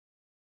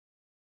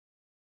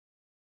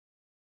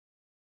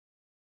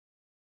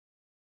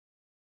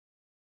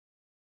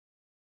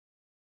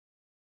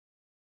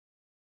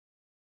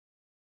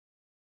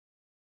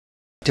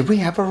Did we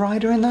have a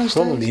rider in those days?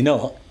 Probably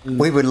not.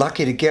 We were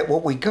lucky to get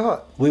what we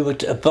got. We were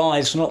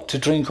advised not to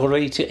drink or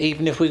eat it,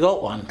 even if we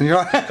got one.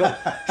 Right.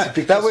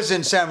 That was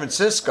in San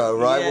Francisco,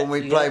 right? Yeah, when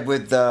we played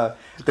with the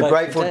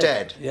Grateful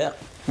Dead. Yeah.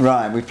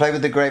 Right. We played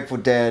with the Grateful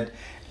Dead,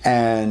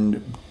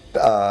 and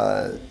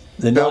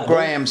Bill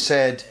Graham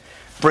said,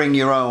 "Bring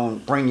your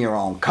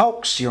own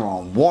Cokes, your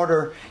own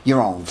water,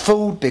 your own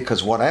food,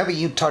 because whatever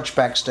you touch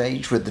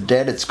backstage with the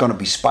Dead, it's going to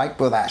be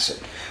spiked with acid."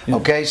 Yeah.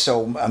 Okay,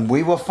 so and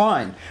we were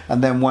fine.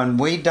 And then when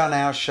we done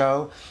our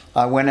show,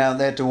 I went out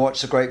there to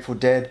watch the Grateful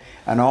Dead,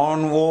 and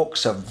on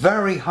walks a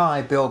very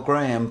high Bill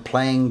Graham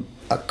playing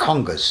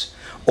congas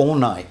all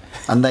night,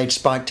 and they'd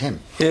spiked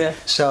him. Yeah.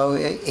 So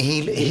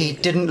he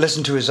didn't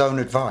listen to his own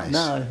advice.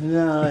 No.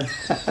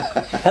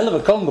 Hell of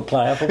a conga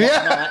player for one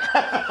night.